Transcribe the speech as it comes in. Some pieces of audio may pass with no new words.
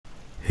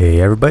Hey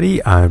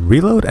everybody, I'm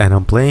Reload and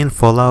I'm playing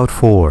Fallout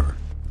 4.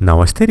 Now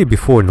I stated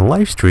before in the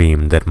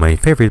livestream that my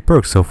favorite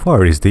perk so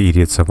far is the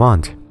Idiot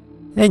Savant.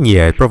 And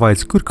yeah, it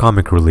provides good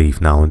comic relief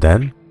now and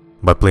then.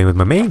 By playing with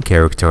my main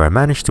character I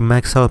managed to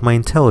max out my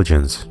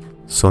intelligence.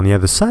 So on the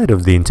other side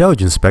of the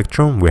intelligence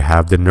spectrum we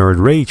have the Nerd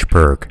Rage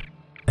perk.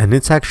 And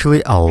it's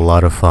actually a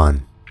lot of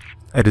fun.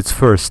 At its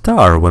first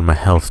star, when my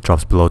health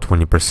drops below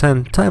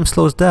 20%, time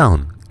slows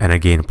down, and I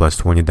gain plus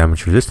 20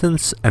 damage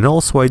resistance, and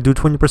also I do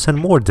 20%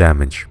 more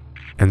damage.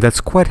 And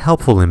that's quite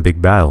helpful in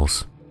big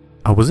battles.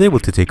 I was able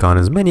to take on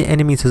as many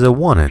enemies as I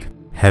wanted,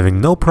 having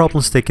no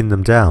problems taking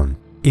them down,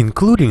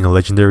 including a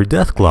legendary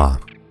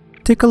Deathclaw.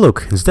 Take a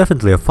look, it's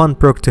definitely a fun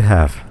perk to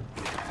have.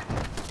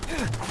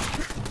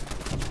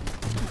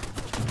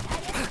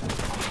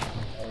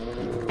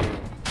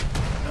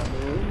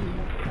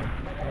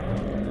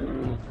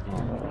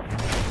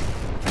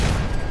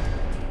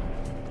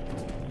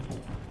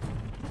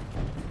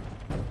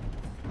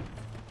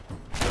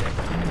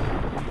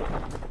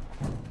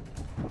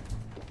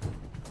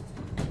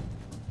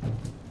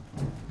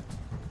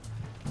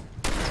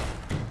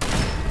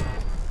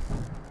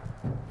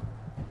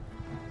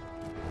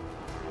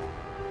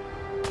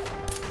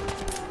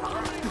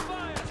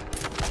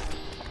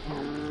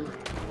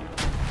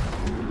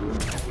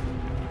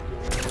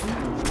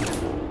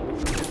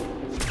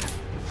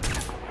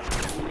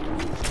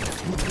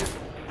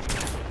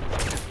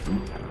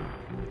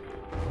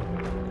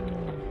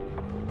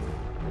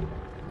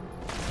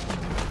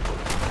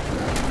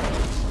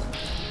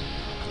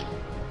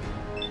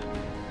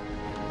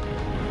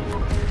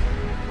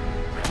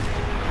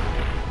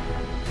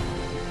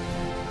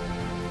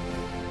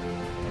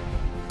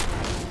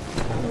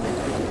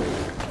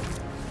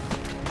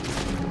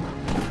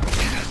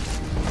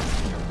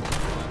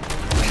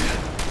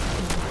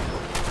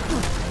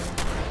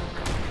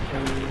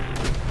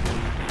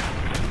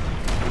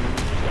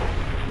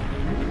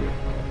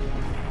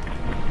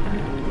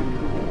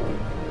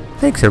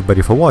 Thanks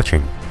everybody for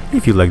watching.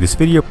 If you like this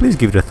video, please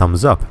give it a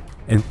thumbs up.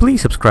 And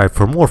please subscribe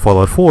for more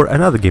Fallout 4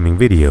 and other gaming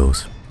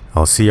videos.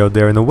 I'll see you out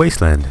there in the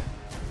wasteland.